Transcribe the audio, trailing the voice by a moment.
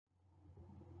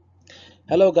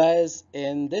Hello guys,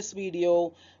 in this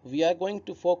video we are going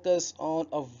to focus on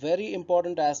a very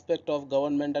important aspect of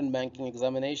government and banking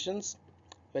examinations,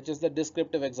 which is the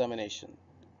descriptive examination.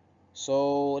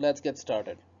 So let's get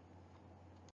started.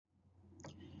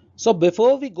 So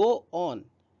before we go on,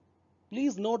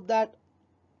 please note that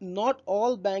not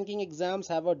all banking exams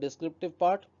have a descriptive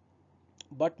part,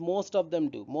 but most of them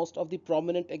do. Most of the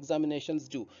prominent examinations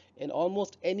do. In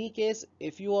almost any case,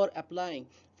 if you are applying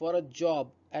for a job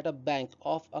at a bank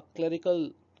of a clerical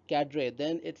cadre,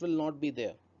 then it will not be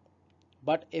there.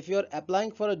 But if you're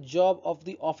applying for a job of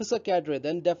the officer cadre,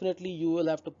 then definitely you will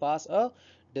have to pass a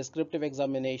descriptive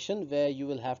examination where you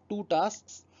will have two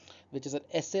tasks, which is an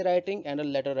essay writing and a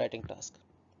letter writing task.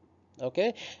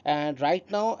 Okay, and right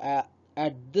now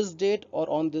at this date or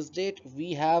on this date,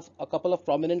 we have a couple of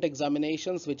prominent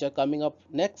examinations which are coming up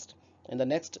next in the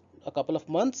next a couple of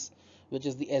months, which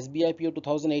is the SBI PO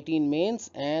 2018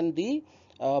 mains and the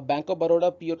Bank of Baroda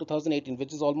PO 2018,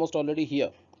 which is almost already here.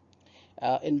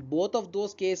 In both of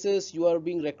those cases, you are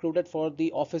being recruited for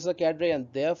the officer cadre, and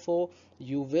therefore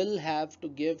you will have to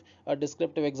give a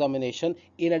descriptive examination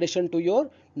in addition to your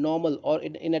normal or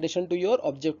in addition to your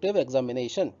objective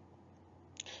examination.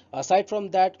 Aside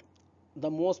from that, the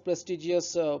most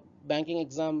prestigious banking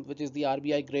exam, which is the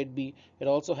RBI grade B, it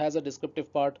also has a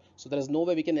descriptive part, so there is no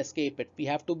way we can escape it. We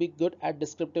have to be good at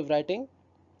descriptive writing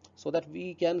so that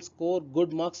we can score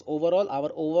good marks overall. Our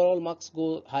overall marks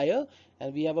go higher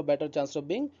and we have a better chance of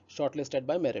being shortlisted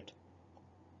by merit.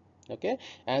 Okay,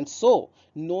 and so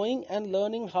knowing and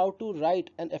learning how to write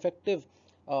an effective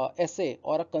essay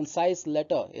or a concise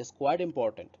letter is quite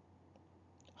important.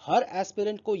 Her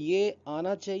aspirant को ये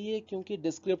आना चाहिए, क्योंकि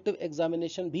descriptive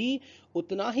examination भी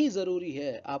उतना ही ज़रूरी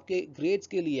है आपके ग्रेड्स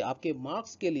के लिए, आपके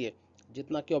मार्क्स के लिए,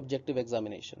 जितना कि ऑब्जेक्टिव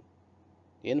एग्जामिनेशन.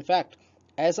 इनफैक्ट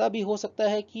ऐसा भी हो सकता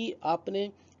है कि आपने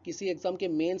किसी एग्जाम के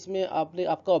मेंस में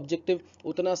आपका ऑब्जेक्टिव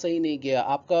उतना सही नहीं गया,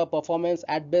 आपका performance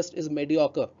at best is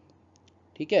mediocre,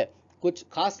 ठीक है, कुछ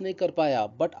खास नहीं कर पाया,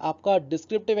 बट आपका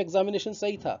डिस्क्रिप्टिव एग्जामिनेशन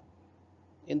सही था.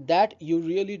 In that you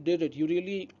really did it, you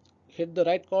really hit the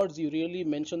right chords, you really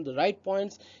mentioned the right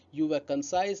points, you were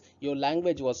concise, your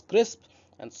language was crisp,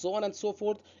 and so on and so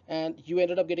forth, and you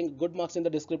ended up getting good marks in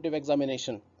the descriptive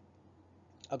examination.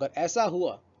 अगर ऐसा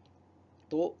हुआ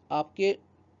तो आपके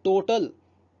total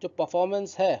जो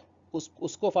performance है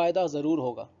उसको फायदा ज़रूर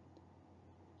होगा,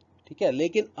 ठीक है.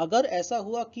 लेकिन अगर ऐसा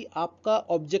हुआ कि आपका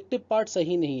ऑब्जेक्टिव पार्ट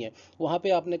सही नहीं है, वहाँ पे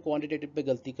आपने क्वांटिटेटिव पे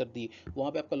गलती कर दी,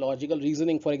 वहाँ पे आपका लॉजिकल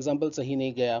रीजनिंग फॉर एग्जांपल सही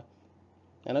नहीं गया,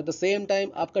 and at the same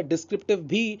time आपका डिस्क्रिप्टिव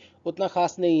भी उतना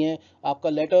खास नहीं है, आपका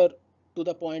लेटर टू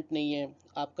द पॉइंट नहीं है,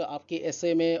 आपके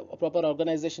एसे में प्रॉपर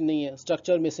ऑर्गेनाइजेशन नहीं है,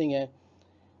 स्ट्रक्चर मिसिंग है,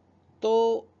 तो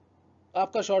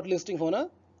आपका शॉर्ट लिस्टिंग होना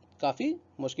काफ़ी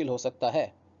मुश्किल हो सकता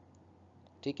है.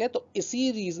 ठीक है, तो इसी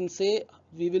रीज़न से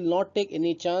we will not take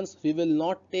any chance, we will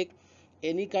not take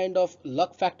any kind of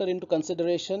luck factor into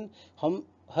consideration. हम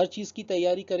हर चीज़ की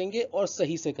तैयारी करेंगे और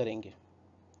सही से करेंगे.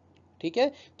 ठीक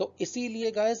है, तो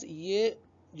इसीलिए गाइस ये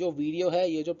जो वीडियो है,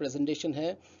 ये जो प्रेजेंटेशन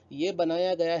है, ये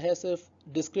बनाया गया है सिर्फ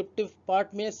डिस्क्रिप्टिव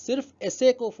पार्ट में, सिर्फ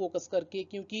एसे को फोकस करके,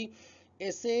 क्योंकि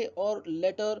एसे और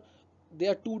letter they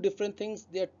are to different things,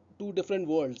 they are to different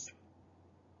worlds.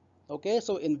 Okay,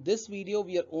 so in this video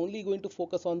we are only going to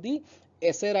focus on the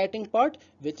essay writing part,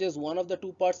 which is one of the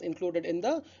two parts included in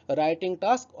the writing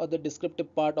task or the descriptive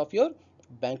part of your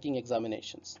banking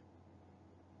examinations.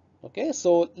 Okay,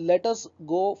 so let us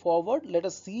go forward. Let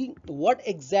us see what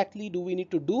exactly do we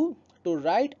need to do to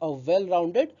write a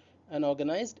well-rounded and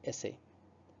organized essay.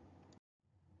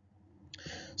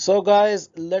 So guys,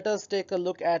 let us take a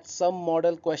look at some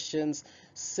model questions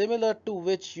similar to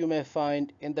which you may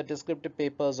find in the descriptive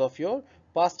papers of your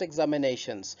past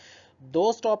examinations.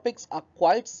 Those topics are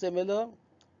quite similar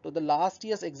to the last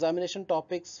year's examination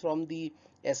topics from the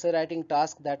essay writing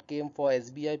task that came for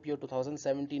SBI PO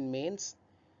 2017 mains.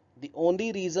 The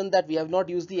only reason that we have not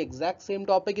used the exact same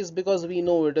topic is because we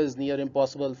know it is near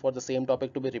impossible for the same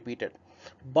topic to be repeated.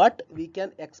 But we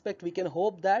can expect, we can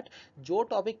hope that जो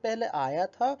topic पहले आया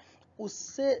था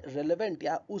उससे relevant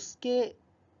या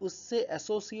उससे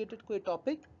associated कोई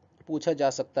topic पूछा जा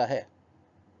सकता है.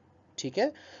 ठीक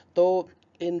है, तो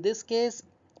in this case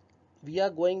we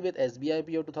are going with SBI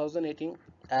PO 2018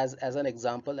 as an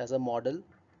example, as a model.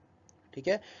 ठीक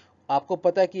है, आपको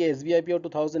पता है कि SBI PO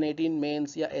 2018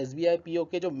 मेंस या SBI PO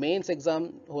के जो मेंस एग्ज़ाम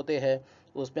होते हैं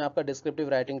उसमें आपका डिस्क्रिप्टिव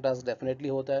राइटिंग टास्क डेफिनेटली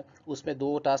होता है. उसमें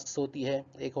दो टास्क होती है,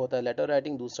 एक होता है लेटर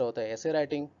राइटिंग, दूसरा होता है एसे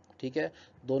राइटिंग. ठीक है,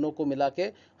 दोनों को मिला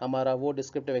के हमारा वो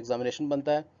डिस्क्रिप्टिव एग्जामिनेशन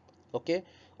बनता है. ओके,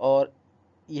 और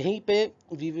यहीं पे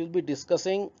we will be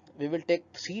discussing, we will take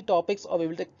three topics or we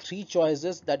will take three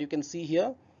choices that you can see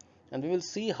here. and we will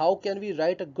see how can we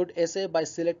write a good essay by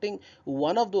selecting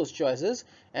one of those choices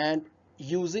and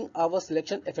using our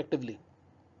selection effectively.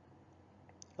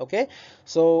 Okay,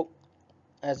 so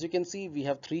as you can see, we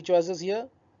have three choices here.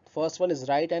 First one is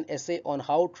write an essay on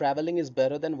how traveling is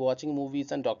better than watching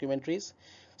movies and documentaries.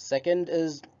 Second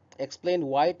is explain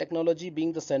why technology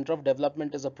being the center of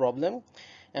development is a problem.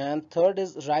 And third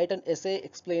is write an essay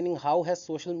explaining how has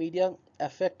social media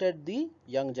affected the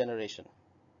young generation.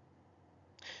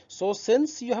 So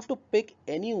since you have to pick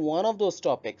any one of those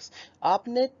topics,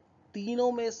 आपने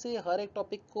तीनों में से हर एक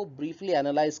topic को briefly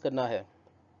analyze करना है.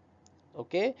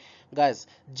 Okay guys,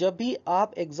 जब भी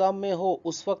आप एग्जाम में हो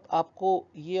उस वक्त आपको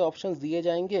ये ऑप्शंस दिए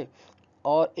जाएंगे,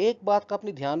 और एक बात का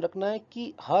अपनी ध्यान रखना है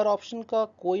कि हर ऑप्शन का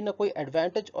कोई ना कोई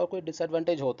एडवांटेज और कोई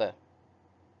डिसएडवांटेज होता है,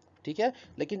 ठीक है,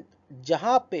 लेकिन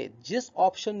जहां पे जिस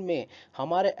ऑप्शन में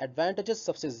हमारे एडवांटेजेस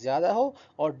सबसे ज्यादा हो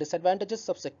और डिसएडवांटेजेस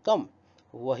सबसे कम,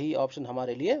 वही ऑप्शन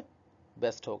हमारे लिए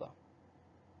बेस्ट होगा,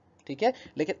 ठीक है।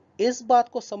 लेकिन इस बात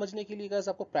को समझने के लिए गाइस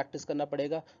आपको प्रैक्टिस करना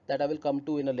पड़ेगा, that I will come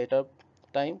to in a later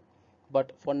time,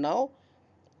 but for now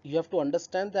you have to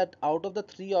understand that out of the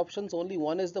three options only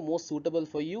one is the most suitable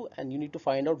for you and you need to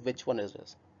find out which one is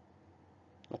this.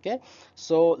 Okay,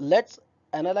 so let's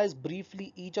analyze briefly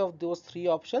each of those three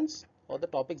options or the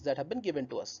topics that have been given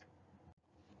to us.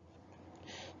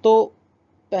 तो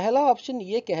पहला option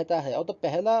ये कहता है, और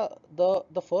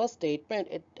the first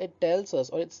statement, it tells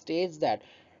us or it states that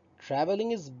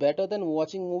traveling is better than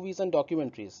watching movies and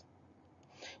documentaries.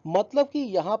 मतलब कि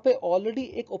यहाँ पे ऑलरेडी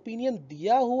एक ओपिनियन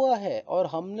दिया हुआ है और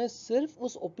हमने सिर्फ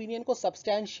उस ओपिनियन को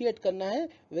सब्सटैंशिएट करना है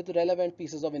with relevant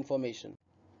pieces of information.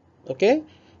 Okay,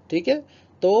 ठीक है,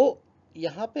 तो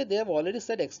यहाँ पे they have already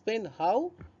said explain how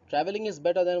travelling is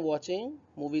better than watching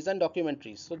movies and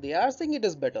documentaries, so they are saying it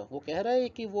is better, वो कह रहा है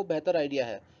कि वो बेहतर आइडिया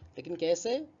है, लेकिन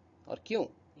कैसे और क्यों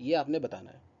ये आपने बताना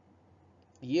है।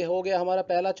 ये हो गया हमारा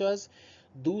पहला चॉइस।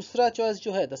 दूसरा चॉइस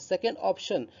जो है, the second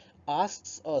option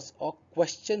asks us or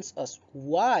questions us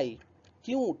why,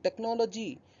 क्यों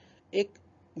टेक्नोलॉजी एक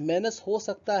मेनस हो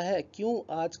सकता है, क्यों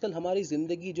आजकल हमारी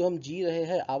जिंदगी जो हम जी रहे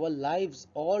हैं, our lives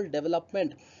all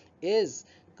development is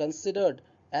considered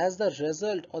as the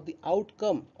result और the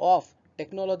outcome of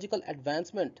technological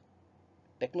advancement.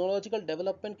 Technological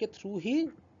development के थ्रू ही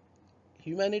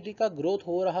ह्यूमैनिटी का ग्रोथ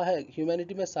हो रहा है,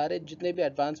 ह्यूमैनिटी में सारे जितने भी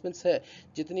एडवांसमेंट्स है,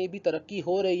 जितनी भी तरक्की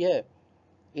हो रही है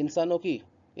इंसानों की,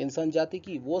 इंसान जाति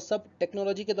की, वो सब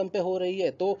टेक्नोलॉजी के दम पे हो रही है।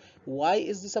 तो why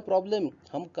is this a problem,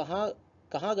 हम कहाँ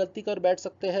कहाँ गलती कर बैठ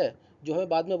सकते हैं जो हमें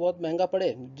बाद में बहुत महंगा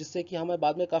पड़े, जिससे कि हमें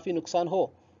बाद में काफी नुकसान हो।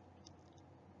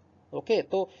 ओके,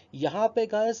 तो यहाँ पे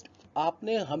गाइस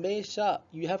आपने हमेशा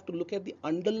you have to look at the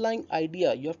underlying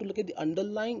idea, you have to look at the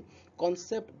underlying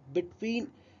concept between,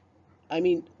 I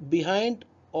mean behind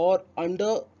और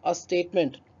अंडर अ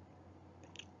स्टेटमेंट।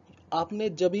 आपने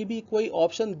जब भी कोई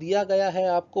ऑप्शन दिया गया है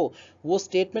आपको, वो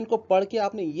स्टेटमेंट को पढ़ के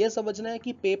आपने ये समझना है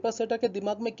कि पेपर सेटर के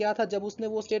दिमाग में क्या था जब उसने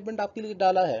वो स्टेटमेंट आपके लिए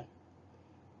डाला है,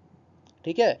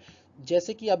 ठीक है।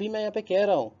 जैसे कि अभी मैं यहाँ पे कह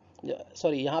रहा हूँ,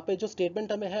 सॉरी, यहाँ पे जो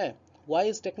स्टेटमेंट हमें है, why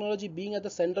is technology being at the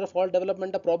centre of all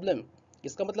development a problem,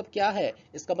 इसका मतलब क्या है,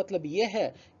 इसका मतलब ये है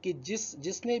कि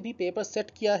जिसने भी पेपर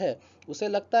सेट किया है उसे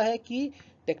लगता है कि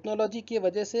टेक्नोलॉजी की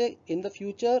वजह से in the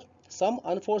future some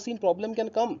unforeseen problem can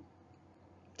come.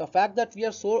 The fact that we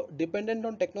are so dependent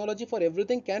on technology for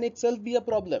everything can itself be a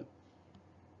problem.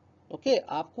 Okay,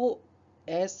 आपको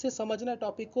ऐसे समझना है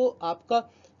टॉपिक को,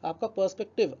 आपका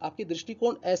पर्सपेक्टिव, आपकी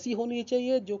दृष्टिकोण ऐसी होनी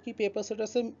चाहिए जो कि पेपर सेटर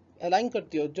से अलाइन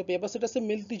करती हो, जो पेपर सेटर से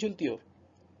मिलती जुलती हो।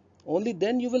 Only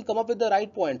then you will come up with the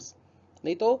right points,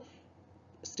 नहीं तो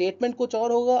स्टेटमेंट कुछ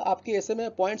और होगा, आपके ऐसे में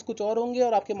पॉइंट्स कुछ और होंगे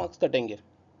और आपके मार्क्स कटेंगे,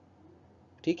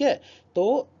 ठीक है।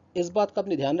 तो इस बात का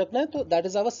अपने ध्यान रखना है। तो that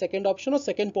is our second option और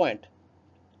second point.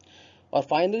 Or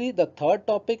finally, the third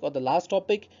topic or the last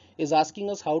topic is asking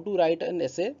us how to write an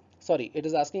essay. Sorry, it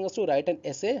is asking us to write an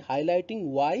essay highlighting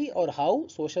why or how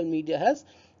social media has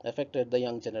affected the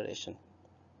young generation.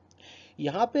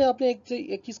 यहाँ पे आपने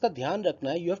एक चीज का ध्यान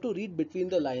रखना है, you have to read between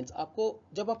the lines. आपको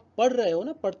जब आप पढ़ रहे हो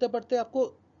ना, पढ़ते पढ़ते आपको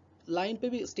लाइन पे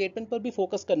भी, स्टेटमेंट पर भी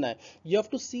फोकस करना है। You have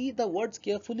to see the words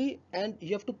carefully and you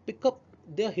have to pick up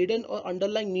there hidden और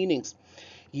अंडरलाइंग मीनिंग्स।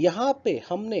 यहाँ पे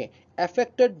हमने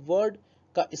अफेक्टेड वर्ड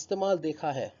का इस्तेमाल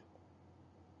देखा है।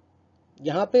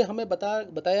 यहाँ पे हमें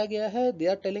बताया गया है, they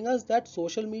are telling us that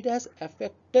social media has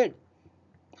affected,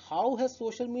 how has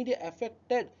social media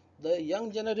affected the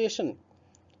young generation.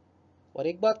 और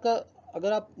एक बात का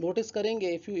अगर आप नोटिस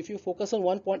करेंगे, if you focus on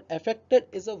one point,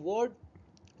 affected is a word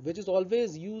which is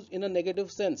always used in a negative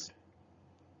sense.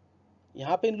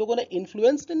 यहाँ पे इन लोगों ने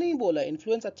इन्फ्लुएंस्ड नहीं बोला,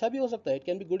 इन्फ्लुएंस अच्छा भी हो सकता है, it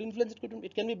can be good influence,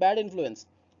 it can be bad influence,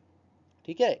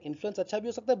 ठीक है, इन्फ्लुएंस अच्छा भी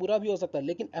हो सकता है, बुरा भी हो सकता है,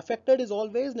 लेकिन affected is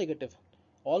always negative,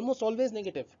 almost always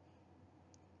negative.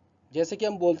 जैसे कि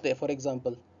हम बोलते हैं for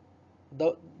example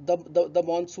the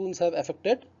monsoons have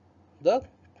affected the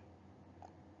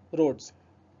roads,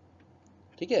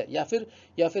 ठीक है, या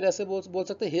फिर ऐसे बोल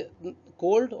सकते हैं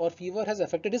कोल्ड और fever has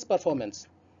affected his performance.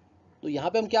 तो यहाँ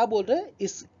पे हम क्या बोल रहे हैं,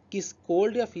 इस किस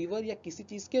कोल्ड या फीवर या किसी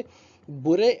चीज के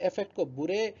बुरे इफेक्ट को,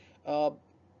 बुरे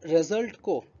रिजल्ट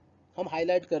को हम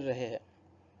हाईलाइट कर रहे हैं,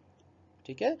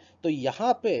 ठीक है। तो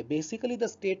यहाँ पे basically the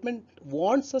statement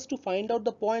wants us to find out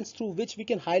the points through which we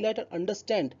can highlight and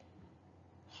understand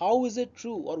how is it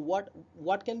true, और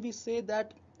what can we say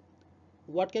that,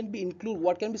 what can be include,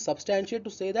 what can be substantiated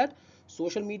to say that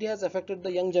social media has affected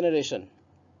the young generation,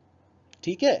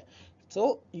 ठीक है। so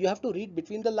you have to read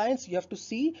between the lines, you have to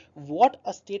see what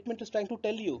a statement is trying to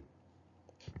tell you।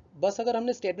 बस अगर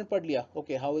हमने statement पढ़ लिया,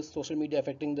 okay, how is social media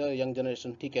affecting the young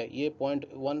generation, ठीक है, ये पॉइंट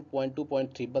 1 पॉइंट 2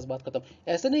 पॉइंट 3, बस बात खत्म,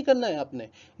 ऐसे नहीं करना है आपने।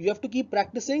 You have to keep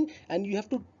practising and you have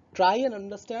to try and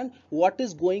understand what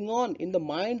is going on in the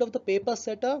mind of the paper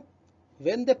setter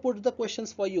when they put the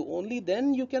questions for you, only then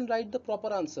you can write the proper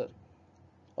answer।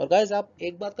 और guys आप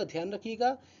एक बात का ध्यान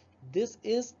रखिएगा, this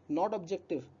is not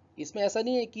objective, इसमें ऐसा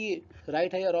नहीं है कि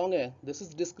राइट है या रॉन्ग है, दिस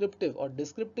इज डिस्क्रिप्टिव। और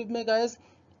डिस्क्रिप्टिव में guys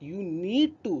you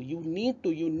need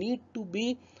to be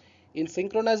in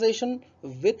synchronization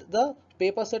with the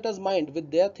paper setter's mind,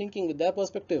 with their thinking, with their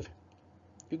perspective।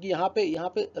 क्योंकि यहाँ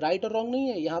पे राइट और रॉन्ग नहीं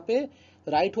है, यहाँ पे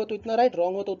राइट हो तो इतना राइट,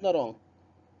 रॉन्ग हो तो उतना wrong.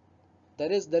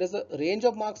 there is a range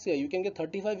of marks here, you can get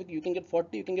 35, you can get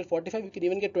 40, you can get 45, you can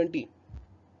even get 20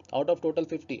 out of total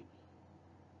 50।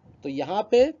 तो यहाँ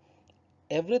पे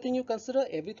everything you consider,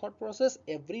 every thought process,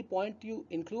 every point you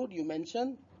include, you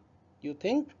mention, you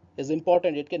think is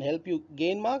important, it can help you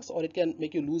gain marks or it can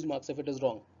make you lose marks if it is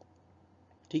wrong,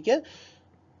 ठीक है।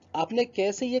 आपने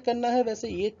कैसे ये करना है, वैसे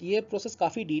ये process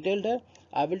काफ़ी डिटेल्ड है।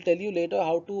 I will tell you later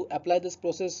how to apply this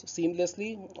process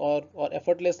seamlessly और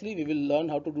effortlessly, we will learn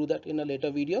how to do that in a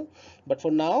letter video. But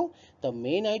for now the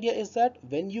main idea is that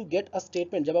when you get a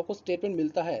statement, जब आपको statement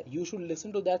मिलता है, you should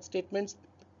listen to that statements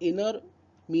inner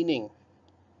meaning,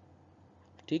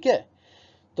 ठीक है।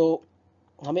 तो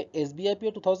हमें SBI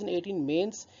पे 2018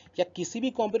 mains या किसी भी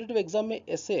कॉम्पिटिटिव एग्जाम में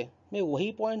ऐसे में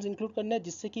वही पॉइंट्स इंक्लूड करने हैं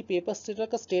जिससे कि पेपर स्टेटर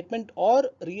का स्टेटमेंट और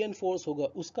रीएनफोर्स होगा,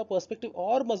 उसका पर्सपेक्टिव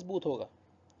और मजबूत होगा।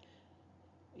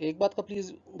 एक बात का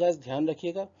प्लीज गाइस ध्यान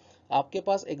रखिएगा, आपके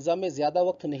पास एग्जाम में ज्यादा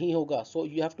वक्त नहीं होगा, so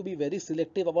you have to be very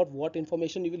selective about what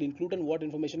information you will include and what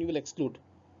information you will exclude,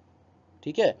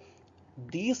 ठीक है।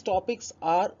 These topics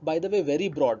are by the way very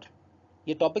broad,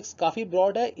 ये टॉपिक्स काफी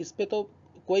ब्रॉड है, इस पे तो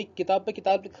कोई किताब पे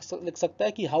किताब लिख सकता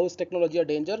है कि how is technology a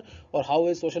danger और how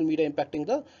is social media impacting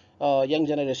the young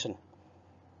generation,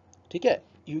 ठीक है।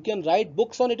 You can write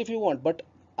books on it if you want, but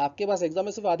आपके पास एग्जाम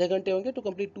में सिर्फ आधे घंटे होंगे to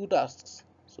complete 2 tasks,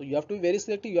 so you have to be very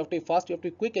selective, you have to be fast, you have to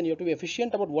be quick and you have to be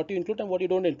efficient about what you include and what you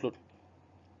don't include,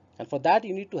 and for that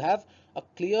you need to have a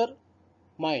clear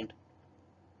mind.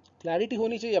 Clarity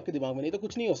होनी चाहिए आपके दिमाग में, नहीं तो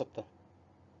कुछ नहीं हो सकता,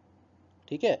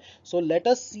 ठीक है। So let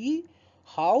us C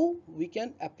how we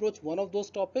can approach one of those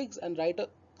topics and write a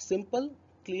simple,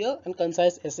 clear and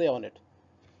concise essay on it,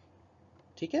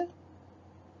 ठीक है।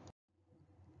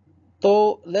 तो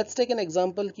let's take an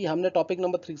example कि हमने टॉपिक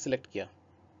नंबर 3 सिलेक्ट किया,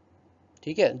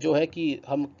 ठीक है, जो है कि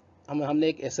हमने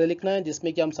एक essay लिखना है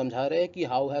जिसमें कि हम समझा रहे हैं कि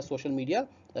how has social media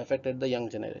affected the young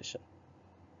generation।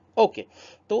 Okay,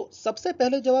 तो सबसे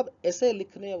पहले जब आप essay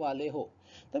लिखने वाले हो,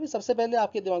 तभी सबसे पहले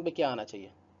आपके दिमाग में क्या आना चाहिए?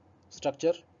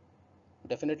 स्ट्रक्चर,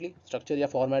 डेफिनेटली स्ट्रक्चर या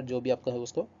फॉर्मेट जो भी आपका है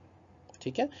उसको,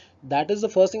 ठीक है। That is the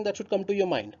first thing that should come to your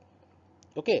mind,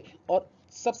 okay. और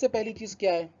सबसे पहली चीज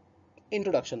क्या है?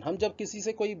 इंट्रोडक्शन। हम जब किसी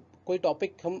से कोई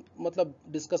टॉपिक हम मतलब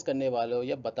डिस्कस करने वाले हो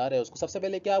या बता रहे हो उसको, सबसे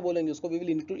पहले क्या बोलेंगे उसको? We will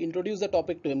introduce the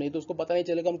topic to him, नहीं तो उसको पता नहीं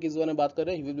चलेगा हम किस बारे में बात कर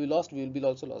रहे हैं, he will be lost, we will be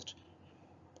also lost,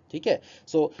 ठीक है।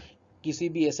 सो किसी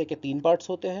भी ऐसे के 3 पार्ट्स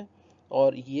होते हैं,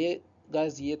 और ये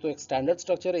गाइस ये तो एक स्टैंडर्ड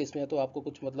स्ट्रक्चर है, इसमें तो आपको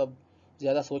कुछ मतलब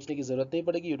ज़्यादा सोचने की ज़रूरत नहीं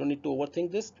पड़ेगी, you don't need to overthink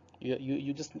this,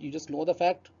 you just know the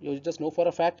fact, you just know for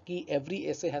a fact कि every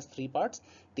essay has 3 parts,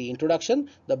 the introduction,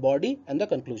 the body and the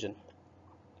conclusion,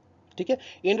 ठीक है।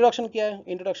 इंट्रोडक्शन क्या है?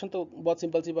 इंट्रोडक्शन तो बहुत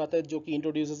सिंपल सी बात है, जो कि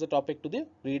introduces the topic to the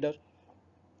reader.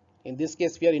 In this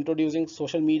case we are introducing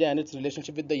social media and it's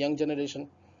relationship with the young generation,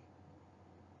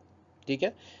 ठीक है।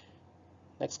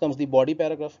 Next comes the body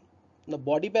paragraph. The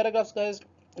body paragraphs guys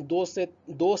दो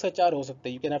से 4 हो सकते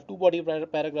हैं, you can have 2 body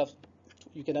paragraphs,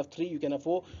 you can have 3, you can have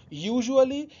 4,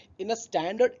 usually in a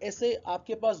standard essay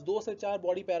आपके पास 2 से 4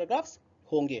 body paragraphs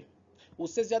होंगे,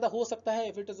 उससे ज़्यादा हो सकता है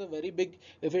if it is a very big,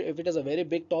 if it is a very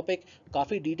big topic,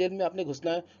 काफ़ी detail में आपने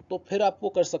घुसना है तो फिर आप वो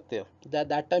कर सकते हो,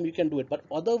 that time you can do it, but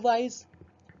otherwise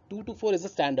 2 to 4 is the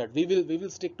standard. We will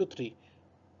stick to 3,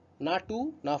 ना 2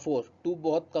 ना 4. 2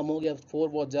 बहुत कम हो गया, 4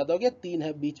 बहुत ज़्यादा हो गया, 3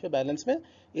 है बीच में बैलेंस में,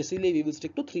 इसीलिए we will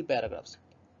stick to 3 paragraphs.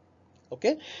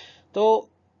 Okay, तो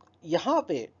यहाँ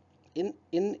पे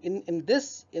in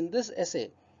this essay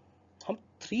हम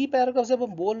 3 पैराग्राफ जब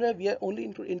हम बोल रहे हैं, we are only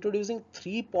introducing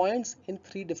 3 points in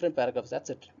 3 different paragraphs,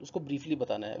 that's it. उसको ब्रीफली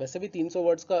बताना है. वैसे भी 300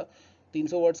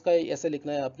 वर्ड्स का ऐसे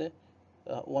लिखना है आपने,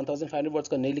 1500 वर्ड्स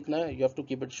का नहीं लिखना है. You have to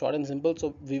keep it short and simple,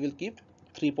 so we will keep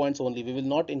 3 points only. We will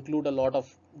not include a lot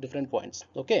of different points.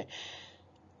 Okay,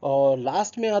 और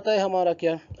लास्ट में आता है हमारा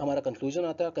क्या, हमारा कंक्लूजन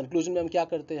आता है. कंक्लूजन में हम क्या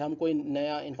करते हैं, हम कोई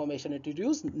नया इन्फॉर्मेशन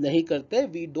इंट्रोड्यूस नहीं करते.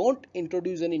 We don't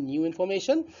introduce any new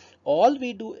information. All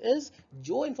we do is,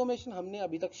 जो इन्फॉर्मेशन हमने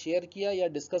अभी तक शेयर किया या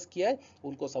डिस्कस किया है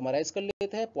उनको समराइज कर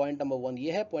लेते हैं. पॉइंट नंबर 1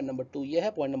 ये है, पॉइंट नंबर 2 ये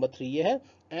है, पॉइंट नंबर 3 ये है,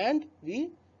 and we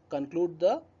conclude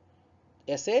the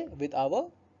essay with our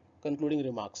concluding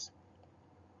remarks.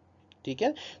 ठीक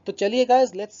है, तो चलिए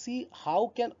guys, let's see how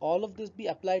can all of this be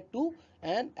applied to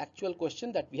an actual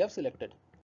question that we have selected.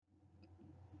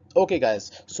 Okay guys,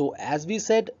 so as we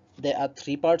said, there are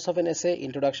 3 parts of an essay: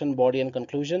 introduction, body and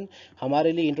conclusion.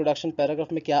 हमारे लिए introduction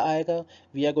paragraph में क्या आएगा?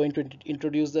 We are going to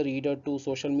introduce the reader to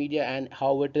social media and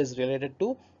how it is related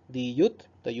to the youth.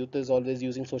 The youth is always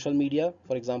using social media,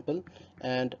 for example,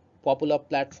 and popular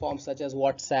platforms such as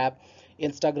WhatsApp,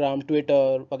 Instagram,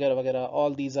 Twitter, वगैरह वगैरह.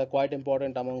 All these are quite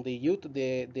important among the youth.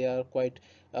 They are quite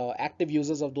active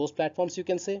users of those platforms, you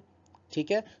can say.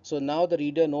 ठीक है, so now the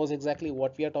reader knows exactly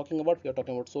what we are talking about. We are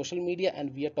talking about social media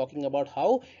and we are talking about how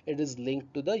it is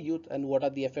linked to the youth and what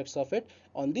are the effects of it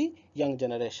on the young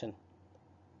generation.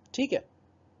 ठीक है,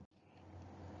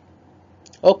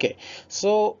 okay,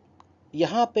 so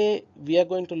यहाँ पे we are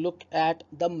going to look at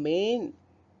the main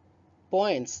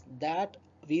points that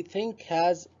we think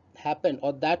has happened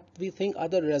or that we think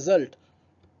are the result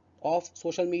of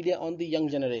social media on the young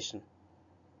generation.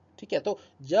 ठीक है, तो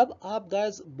जब आप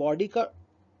guys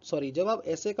जब आप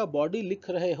ऐसे का बॉडी लिख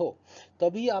रहे हो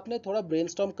तभी आपने थोड़ा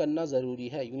ब्रेनस्टॉर्म करना जरूरी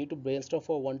है. You need to brainstorm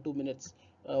for 1-2 minutes,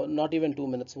 not even 2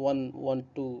 minutes, 1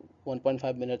 to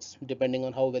 1.5 minutes, depending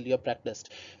on how well you have practiced.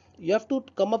 You have to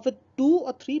come up with 2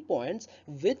 or 3 points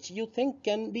which you think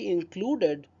can be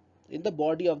included in the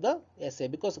body of the essay,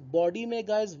 because body में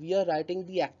guys we are writing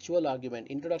the actual argument.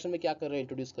 introduction में क्या कर रहे हैं,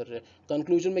 introduce कर रहे हैं.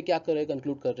 conclusion में क्या कर रहे हैं,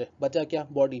 conclude कर रहे हैं. बचा क्या,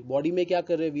 body में क्या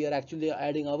कर रहे हैं, we are actually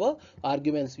adding our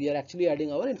arguments, we are actually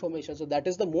adding our information. So that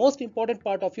is the most important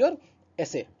part of your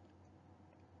essay.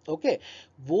 Okay,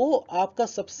 वो आपका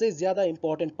सबसे ज्यादा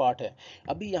इंपॉर्टेंट पार्ट है.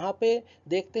 अभी यहाँ पे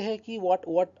देखते हैं कि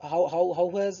how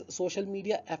has social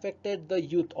media affected the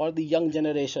youth और the young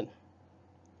generation.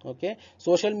 Okay,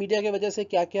 social media की वजह से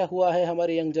क्या क्या हुआ है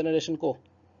हमारे यंग जनरेशन को.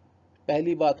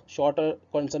 पहली बात, शॉर्टर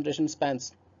कंसंट्रेशन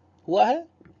स्पैन्स. हुआ है,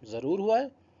 ज़रूर हुआ है.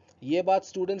 ये बात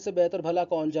स्टूडेंट से बेहतर भला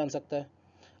कौन जान सकता है.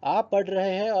 आप पढ़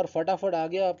रहे हैं और फटाफट आ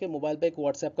गया आपके मोबाइल पे एक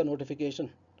व्हाट्सएप का नोटिफिकेशन,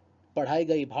 पढ़ाई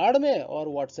गई भाड़ में और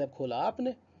व्हाट्सएप खोला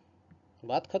आपने,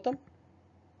 बात खत्म.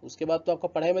 उसके बाद तो आपका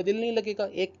पढ़ाई में दिल नहीं लगेगा.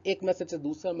 एक मैसेज से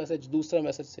दूसरा मैसेज, दूसरा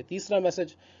मैसेज से तीसरा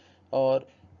मैसेज, और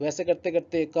वैसे करते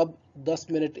करते कब 10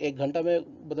 मिनट 1 घंटा में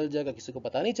बदल जाएगा किसी को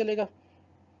पता नहीं चलेगा,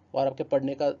 और आपके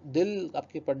पढ़ने का दिल,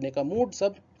 आपके पढ़ने का मूड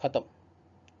सब खत्म.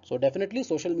 So definitely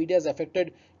social media has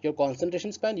affected your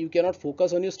concentration span. You cannot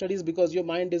focus on your studies because your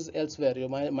mind is elsewhere. Your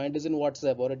mind is in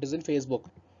WhatsApp or it is in Facebook,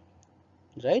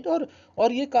 right?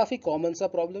 और ये काफ़ी common सा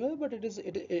problem है, but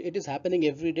it is happening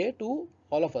every day to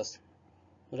all of us,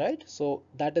 right? So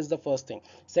that is the first thing.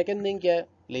 Second thing क्या है,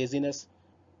 laziness.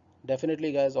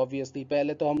 Definitely guys, obviously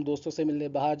पहले तो हम दोस्तों से मिलने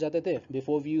बाहर जाते थे.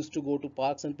 Before we used to go to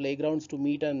parks and playgrounds to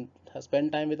meet and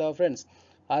spend time with our friends.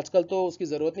 आजकल तो उसकी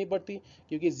ज़रूरत नहीं पड़ती,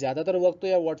 क्योंकि ज़्यादातर वक्त तो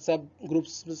या व्हाट्सएप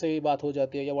ग्रुप्स से ही बात हो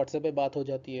जाती है, या व्हाट्सएप पे बात हो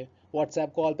जाती है,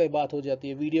 व्हाट्सएप कॉल पे बात हो जाती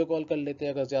है, वीडियो कॉल कर लेते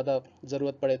हैं अगर ज़्यादा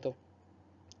ज़रूरत पड़े तो,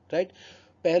 राइट.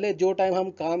 पहले जो टाइम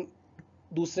हम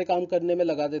दूसरे काम करने में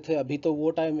लगाते थे, अभी तो वो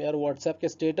टाइम यार व्हाट्सएप के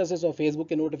स्टेटसेस और फेसबुक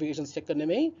के नोटिफिकेशन चेक करने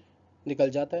में ही निकल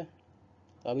जाता है.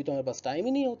 अभी तो हमारे पास टाइम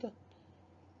ही नहीं होता,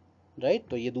 राइट.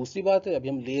 तो ये दूसरी बात है. अभी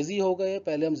हम लेजी हो गए,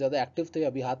 पहले हम ज़्यादा एक्टिव थे,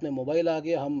 अभी हाथ में मोबाइल आ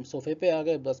गया, हम सोफे पे आ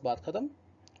गए, बस बात ख़त्म.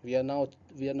 We are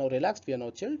now relaxed, we are now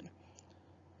chilled.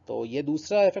 तो ये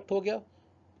दूसरा इफेक्ट हो गया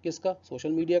किसका,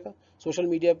 सोशल मीडिया का. सोशल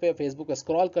मीडिया पे फेसबुक पे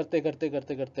स्क्रॉल करते करते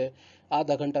करते करते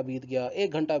आधा घंटा बीत गया,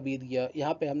 1 घंटा बीत गया.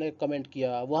 यहाँ पे हमने कमेंट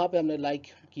किया, वहाँ पे हमने लाइक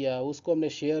किया, उसको हमने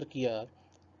शेयर किया,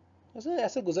 ऐसे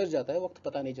ऐसे गुजर जाता है वक्त,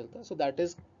 पता नहीं चलता. So that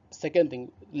is second thing,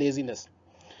 laziness.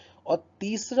 और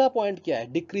तीसरा पॉइंट क्या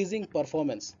है, डिक्रीजिंग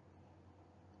परफॉर्मेंस.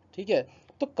 ठीक है,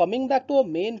 तो coming back to a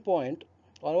main point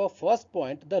or our first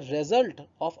point, the result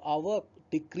of our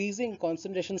decreasing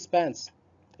concentration spans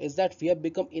is that we have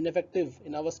become ineffective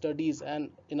in our studies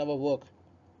and in our work.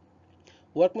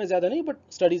 Work में ज़्यादा नहीं, but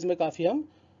studies में काफ़ी हम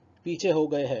पीछे हो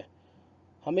गए हैं।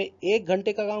 हमें 1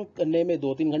 घंटे का काम करने में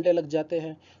 2-3 घंटे लग जाते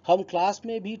हैं। हम क्लास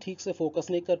में भी ठीक से फोकस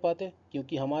नहीं कर पाते,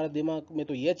 क्योंकि हमारा दिमाग में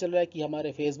तो ये चल रहा है कि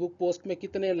हमारे फेसबुक पोस्ट में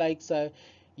कितने लाइक्स आए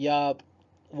या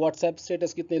व्हाट्सएप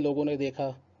स्टेटस कितने लोगों ने देखा।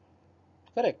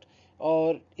 करेक्ट।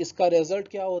 और इसका रिजल्ट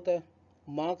क्या होता है?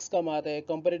 मार्क्स कम आते हैं,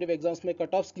 कंपेटिटिव एग्जाम्स में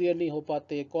कट ऑफ्स क्लियर नहीं हो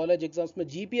पाते, कॉलेज एग्जाम्स में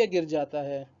जीपीए गिर जाता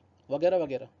है, वगैरह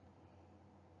वगैरह।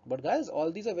 But guys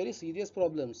all these are very serious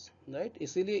problems, right?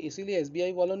 इसीलिए इसीलिए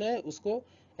एसबीआई वालों ने उसको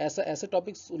ऐसा ऐसे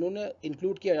टॉपिक्स उन्होंने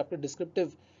इंक्लूड किया अपने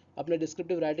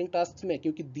डिस्क्रिप्टिव राइटिंग टास्क में,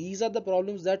 क्योंकि these are the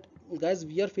problems that guys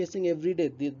we are facing every day.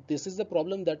 This is the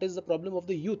problem, that is the problem of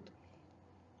the youth.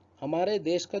 हमारे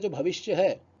देश का जो भविष्य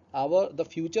है, the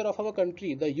future of our country,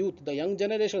 the youth, the young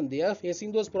generation, they are facing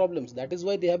those problems. That is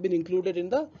why they have been included in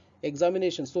the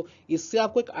examination. So इससे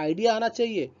आपको एक idea आना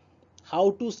चाहिए how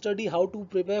to study, how to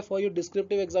prepare for your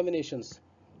descriptive examinations.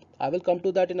 I will come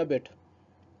to that in a bit.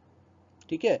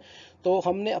 ठीक है, तो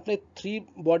हमने अपने 3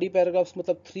 बॉडी पैराग्राफ्स,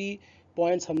 मतलब 3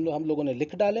 पॉइंट्स हम लोगों ने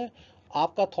लिख डाले।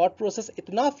 आपका थॉट प्रोसेस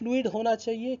इतना फ्लूइड होना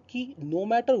चाहिए कि no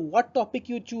matter what topic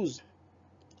you choose,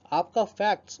 आपका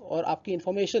फैक्ट्स और आपकी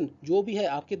इंफॉर्मेशन जो भी है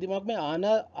आपके दिमाग में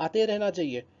आते रहना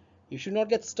चाहिए। You should not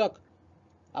get stuck.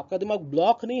 आपका दिमाग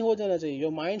ब्लॉक नहीं हो जाना चाहिए।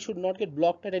 Your mind should not gate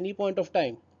blocked at any point of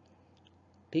time.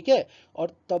 ठीक है,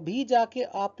 और तभी जाके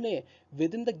आपने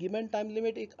with in the given time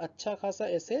limit एक अच्छा खासा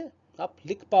ऐसे आप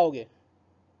लिख पाओगे।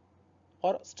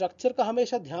 और स्ट्रक्चर का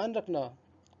हमेशा ध्यान रखना,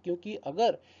 क्योंकि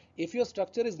अगर if your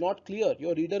structure is not clear,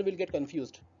 your reader will get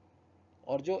confused.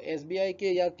 और जो एसबीआई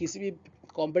के या किसी भी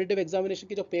कॉम्पिटिटिव एग्जामिनेशन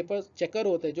के जो पेपर चेकर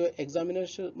होते हैं, जो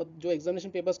एग्जामिनेशन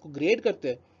पेपर्स को ग्रेड करते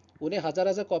हैं, उन्हें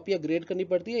हजार कॉपियाँ ग्रेड करनी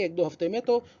पड़ती है 1-2 हफ्ते में।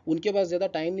 तो उनके पास ज़्यादा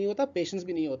टाइम नहीं होता, पेशेंस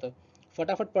भी नहीं होता।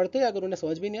 फटाफट पढ़ते हैं, अगर उन्हें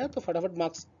समझ भी नहीं आया तो फटाफट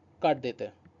मार्क्स काट देते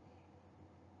हैं।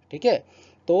 ठीक है,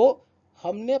 तो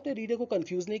हमने अपने रीडर को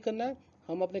कंफ्यूज नहीं करना है।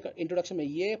 हम अपने इंट्रोडक्शन में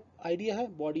ये आइडिया है,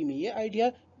 बॉडी में ये आइडिया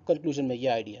है, कंक्लूजन में ये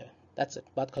आइडिया है, दैट्स इट,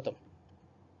 बात खत्म।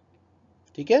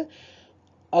 ठीक है,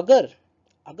 अगर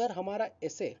अगर हमारा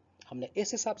ऐसे हमने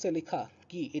इस हिसाब से लिखा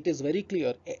कि it is very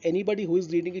clear, anybody who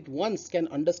is reading it once can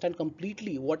understand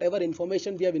completely what ever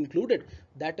information we have included,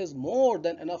 that is more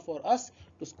than enough for us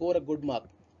to score a good mark.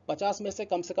 50 में से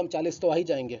कम 40 तो आ ही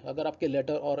जाएंगे, अगर आपके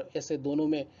letter और ऐसे दोनों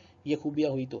में ये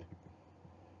खूबियां हुई तो।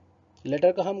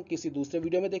 लेटर का हम किसी दूसरे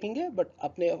वीडियो में देखेंगे, बट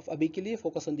अपने अभी के लिए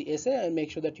focus on the essay and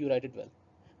make sure that you right it well.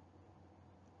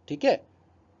 ठीक है,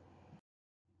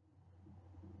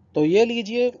 तो ये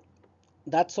लीजिए,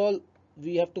 that's all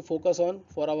we have to focus on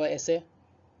for our essay.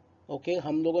 Okay,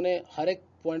 हम लोगों ने हर एक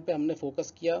पॉइंट पे हमने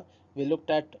फोकस किया। We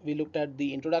looked at the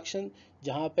introduction,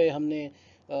 जहाँ पे हमने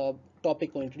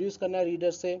टॉपिक को इंट्रोड्यूस करना है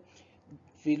रीडर से।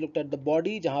 We looked at the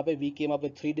body, जहाँ पे we came up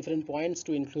with 3 different points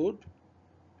to include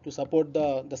to support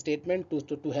the statement,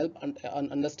 to help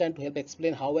understand, to help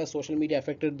explain how has social media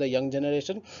affected the young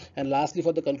generation. And lastly,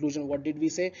 for the conclusion, what did we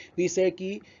say? We said कि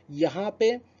यहाँ पे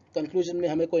conclusion में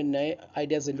हमें कोई नए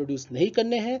ideas introduce नहीं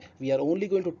करने हैं। We are only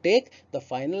going to take the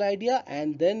final idea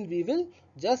and then we will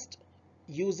just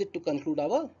use it to conclude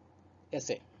our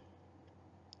एसे।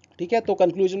 ठीक है, तो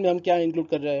कंक्लूजन में हम क्या इंक्लूड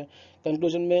कर रहे हैं?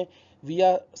 कंक्लूजन में we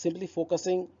are simply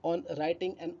focusing on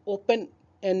writing an open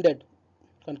ended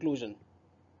conclusion.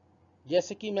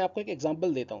 जैसे कि मैं आपको एक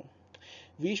एग्जांपल देता हूँ।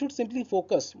 वी शुड सिंपली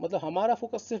फोकस, मतलब हमारा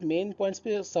फोकस सिर्फ मेन पॉइंट्स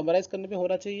पे समराइज करने पे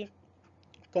होना चाहिए।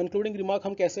 कंक्लूडिंग रिमार्क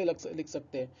हम कैसे लिख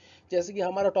सकते हैं? जैसे कि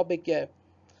हमारा टॉपिक क्या है,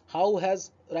 how has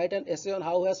right an essay on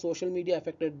how has social media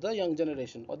affected the young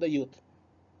generation और द यूथ।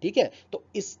 ठीक है, तो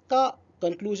इसका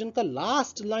कंक्लूजन का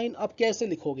लास्ट लाइन आप कैसे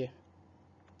लिखोगे?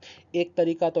 एक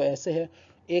तरीका तो ऐसे है,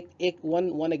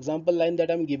 one example line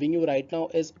that I'm giving you right now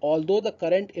is, although the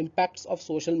current impacts of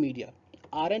social media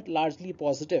aren't largely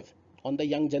positive on the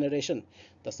young generation,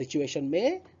 the situation may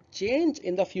change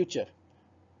in the future.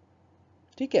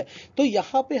 ठीक है, तो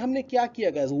यहाँ पे हमने क्या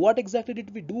किया guys? What exactly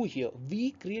did we do here? We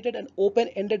created an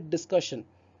open-ended discussion.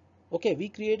 Okay, we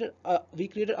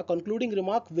created a concluding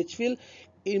remark which will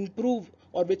improve,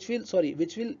 or which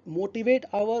will motivate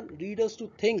our readers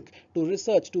to think, to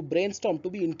research, to brainstorm, to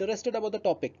be interested about the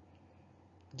topic.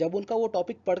 जब उनका वो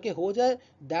topic पढ़ के हो जाए,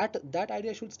 that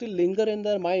idea should still linger in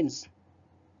their minds.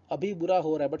 अभी बुरा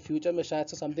हो रहा है, बट फ्यूचर में शायद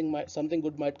से something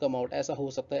good might come out. ऐसा हो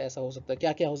सकता है, ऐसा हो सकता है,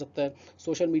 क्या क्या हो सकता है?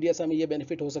 सोशल मीडिया से हमें ये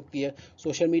बेनिफिट हो सकती है।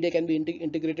 Social media can be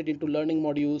integrated into learning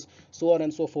modules, so on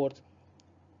and so fourth.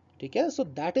 ठीक है, so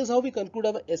that is how we conclude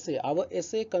our essay. Our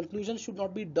essay conclusion should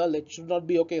not be dull. It should not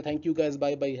be okay, thank you guys,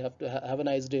 bye bye, have a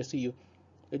nice day, see you.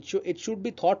 It should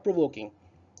be thought provoking.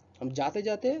 हम जाते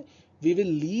जाते we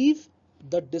will leave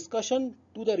the discussion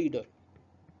to the reader.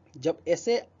 जब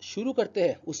ऐसे शुरू करते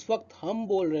हैं उस वक्त हम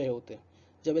बोल रहे होते हैं,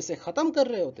 जब इसे खत्म कर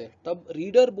रहे होते तब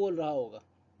रीडर बोल रहा होगा,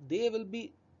 they will be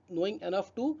knowing enough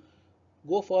to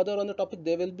go further on the topic,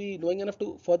 they will be knowing enough to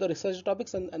further research the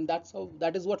topics, and that's how,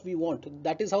 that is what we want,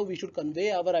 that is how we should convey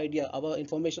our idea, our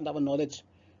information, our knowledge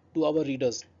to our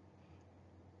readers.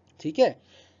 ठीक है,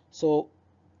 so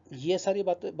ये सारी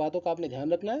बातों का आपने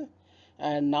ध्यान रखना है.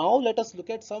 And now let us look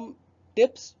at some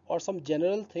tips और some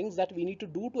general things that we need to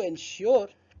do to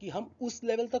ensure कि हम उस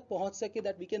लेवल तक पहुंच सके,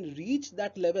 that we can reach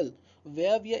that level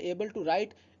where we are able to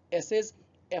right essays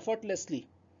effortlessly.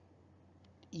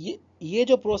 ये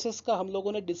जो process का हम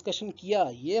लोगों ने डिस्कशन किया,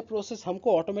 ये प्रोसेस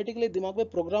हमको ऑटोमेटिकली दिमाग में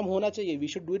प्रोग्राम होना चाहिए. We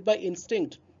should do it by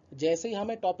instinct. जैसे ही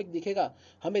हमें टॉपिक दिखेगा,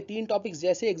 हमें 3 टॉपिक्स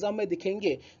जैसे एग्जाम में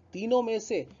दिखेंगे, तीनों में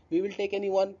से we will take any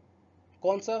one.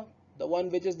 कौन सा? The one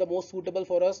which is the most suitable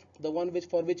for us, the one which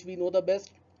for which we know the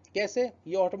best. कैसे?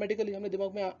 ये ऑटोमेटिकली हमने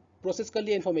दिमाग में प्रोसेस कर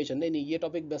लिया इन्फॉर्मेशन, नहीं नहीं ये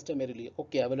टॉपिक बेस्ट है मेरे लिए,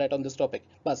 okay I will write on this topic.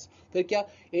 बस फिर क्या?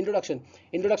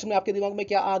 इंट्रोडक्शन में आपके दिमाग में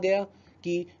क्या आ गया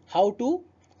कि how to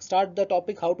start the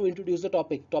topic, how to introduce the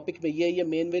topic. Topic में ये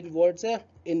मेन वर्ड्स है,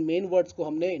 इन मेन वर्ड्स को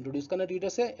हमने इंट्रोड्यूस करना है रीडर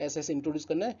से, ऐसे इंट्रोड्यूस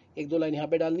करना है, 1-2 लाइन यहाँ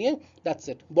पे डालनी है, दैट्स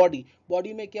इट.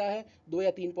 बॉडी में क्या है? 2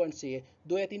 या 3 पॉइंट्स चाहिए.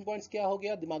 2 या 3 पॉइंट्स क्या हो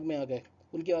गया? दिमाग में आ गए,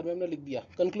 उनके बारे में हमने लिख दिया.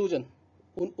 कंक्लूजन,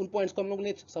 उन पॉइंट्स को हम लोग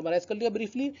ने समराइज कर लिया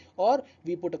ब्रीफली, और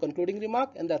we put a concluding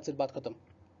remark and that's it, बात खत्म.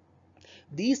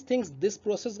 These things, this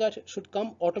process that should come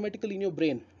automatically in your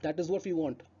brain, that is what we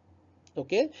want.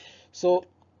 Okay, so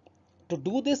to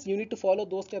do this you need to follow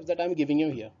those steps that I am giving you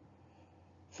here.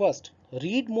 First,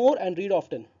 read more and read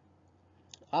often.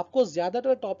 आपको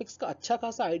ज़्यादातर topics का अच्छा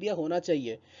खासा idea होना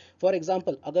चाहिए. For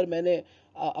example,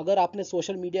 अगर आपने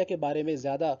social media के बारे में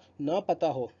ज़्यादा ना पता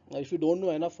हो, if you don't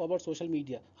know enough about social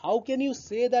media, how can you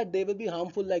say that they will be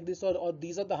harmful like this, और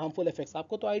these are the harmful effects.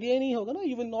 आपको तो आइडिया ही नहीं होगा ना,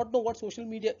 you will not know what social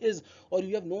media is, और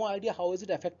you have no idea how is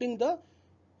it affecting the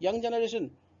young generation.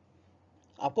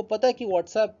 आपको पता है कि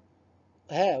व्हाट्सएप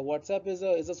है, WhatsApp is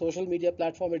a social media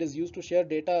platform, it is use to share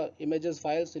data, images,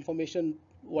 files, information,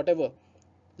 what,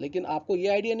 लेकिन आपको ये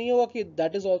idea नहीं होगा कि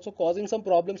that is also causing some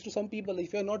problems to some people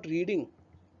if you are not reading.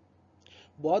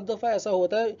 बहुत दफा ऐसा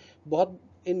होता है, बहुत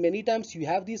in many times you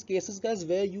have these cases guys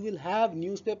where you will have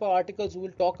newspaper articles who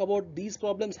will talk about these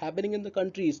problems happening in the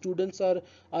country. Students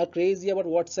are crazy about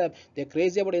WhatsApp, they're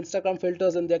crazy about Instagram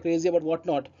filters, and they're crazy about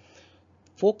whatnot.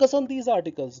 Focus on these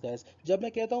articles guys. जब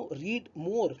मैं कहता हूँ read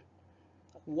more,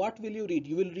 what will you read?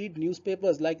 You will read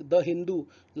newspapers like The Hindu,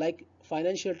 like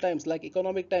Financial Times, like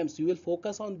Economic Times. You will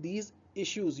focus on these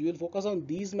issues, you will focus on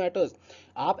these matters.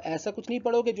 आप ऐसा कुछ नहीं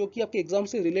पढ़ोगे जो कि आपके exam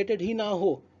से related ही ना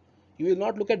हो. You will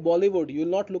not look at Bollywood, you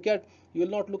will not look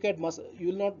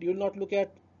at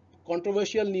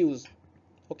controversial news.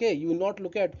 Okay, you will not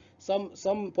look at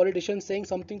some politician saying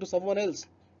something to someone else.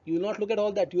 You will not look at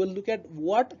all that. You will look at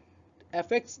what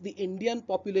affects the Indian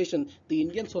population, the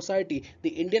Indian society,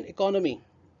 the Indian economy.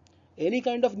 Any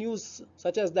kind of news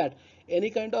such as that, any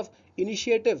kind of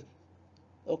initiative,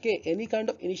 okay, any kind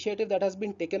of initiative that has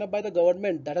been taken up by the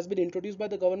government, that has been introduced by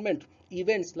the government,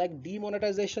 events like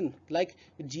demonetization, like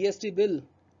GST bill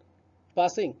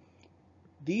passing,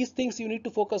 these things you need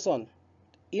to focus on.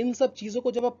 इन सब चीज़ों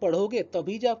को जब आप पढ़ोगे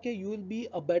तभी जाके you will be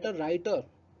a better writer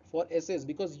for essays,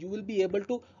 because you will be able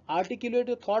to articulate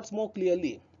your thoughts more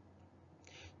clearly.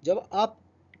 जब आप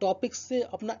टॉपिक से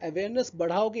अपना awareness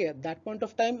बढ़ाओगे, at that point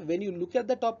of time when you look at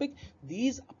the topic,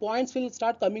 these points will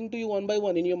start coming to you one by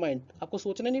one in your mind. आपको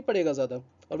सोचना नहीं पड़ेगा ज़्यादा,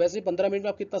 और वैसे ही 15 मिनट में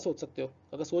आप कितना सोच सकते हो?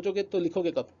 अगर सोचोगे तो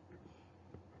लिखोगे कब,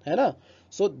 है ना?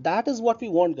 So that is what we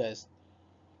want guys.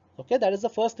 Okay, that is the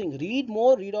first thing. Read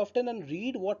more, read often, and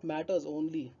read what matters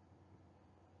only.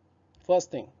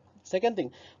 First thing. Second thing,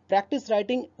 practice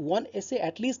writing one essay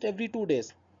at least every 2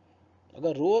 days.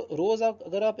 अगर रोज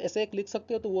अगर आप ऐसे एक लिख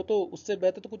सकते हो तो वो तो उससे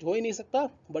बेहतर तो कुछ हो ही नहीं सकता.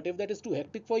 But if that is to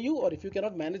hectic for you, और if you can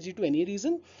not manage it to any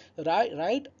reason,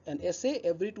 right an essay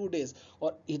every 2 days.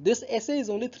 और this essay is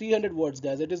only 300 words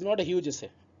guys, it is not a huge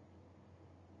essay.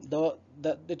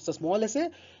 It's a small essay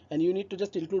and you need to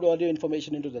just include all your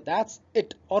information into that. That's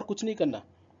it. और कुछ नहीं करना.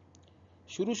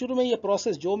 शुरू में ये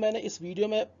process जो मैंने इस वीडियो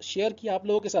में शेयर किया आप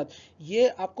लोगों के साथ, ये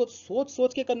आपको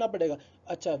सोच के करना पड़ेगा.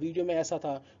 अच्छा, वीडियो में ऐसा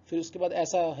था, फिर उसके बाद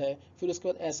ऐसा है, फिर उसके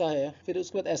बाद ऐसा है, फिर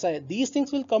उसके बाद ऐसा है. These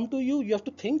things will come to you, you have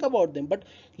to think about them. But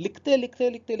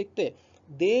लिखते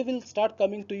they will start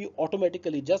coming to you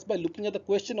automatically just by looking at the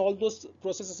question. All those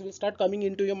processes will start coming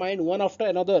into your mind one after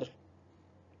another.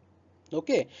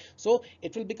 Okay, so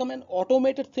it will become an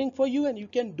automated thing for you and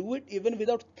you can do it even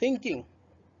without thinking.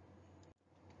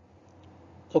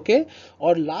 Okay,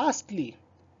 or lastly,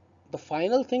 the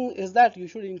final thing is that you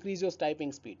should increase your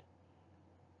typing speed.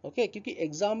 Okay, क्योंकि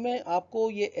exam में आपको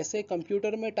ये ऐसे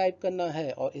computer में type करना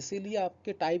है, और इसीलिए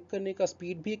आपके टाइप करने का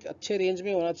स्पीड भी एक अच्छे रेंज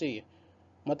में होना चाहिए.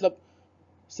 मतलब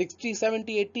 60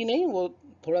 70 80 नहीं, वो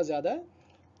थोड़ा ज़्यादा है,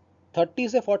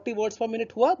 30 से 40 वर्ड्स पर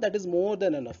मिनट हुआ, that is more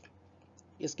than enough.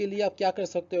 इसके लिए आप क्या कर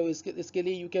सकते हो, इसके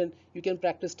लिए यू कैन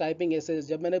प्रैक्टिस टाइपिंग ऐसे।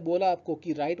 जब मैंने बोला आपको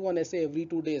कि राइट वन ऐसे एवरी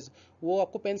 2 days, वो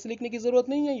आपको पेन से लिखने की ज़रूरत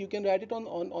नहीं है, you can write it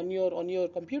on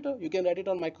your computer, you can write it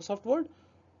on Microsoft word.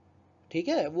 ठीक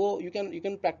है, वो you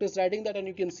can practice writing that and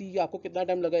you can see आपको कितना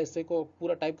टाइम लगा इससे को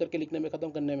पूरा टाइप करके लिखने में, ख़त्म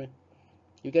करने में।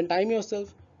 You can time your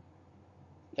self.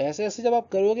 ऐसे ऐसे जब आप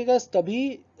करोगे गाइस, तभी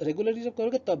रेगुलरली जब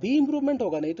करोगे तभी इंप्रूवमेंट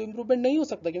होगा, नहीं तो इंप्रूवमेंट नहीं हो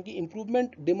सकता, क्योंकि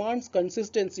improvement demands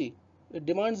consistency, it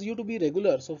demands you to be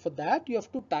regular. So for that you have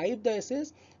to type the essays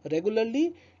regularly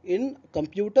in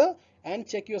computer and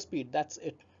check your speed, that's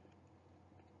it.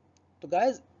 तो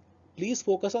guys please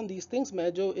focus on these things. मैं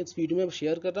जो इस video में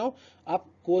share कर रहा हूँ, आप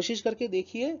कोशिश करके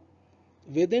देखिए,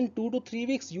 with in 2 to 3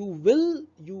 weeks you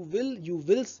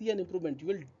will see an improvement,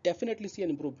 you will definitely see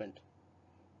an improvement.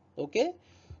 Okay,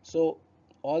 so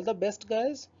all the best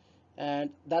guys,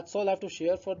 and that's all I have to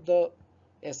share for the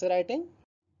essay writing.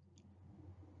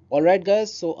 Alright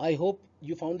guys, so I hope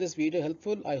you found this video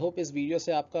helpful. I hope इस video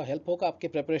से आपका help होगा आपके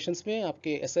preparations में,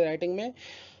 आपके essay writing में।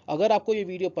 अगर आपको ये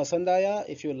वीडियो पसंद आया,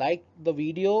 if you like the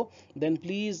video, then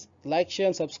please like share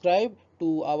and subscribe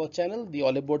to our channel, the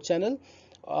Oliveboard channel.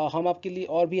 हम आपके लिए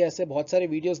और भी ऐसे बहुत सारे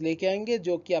वीडियोस लेके आएंगे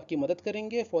जो कि आपकी मदद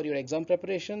करेंगे for your exam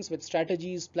preparations with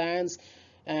strategies, plans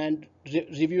and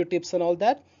review tips and all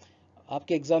that.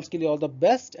 आपके एग्जाम्स के लिए all the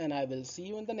best, and I will see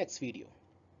you in the next video.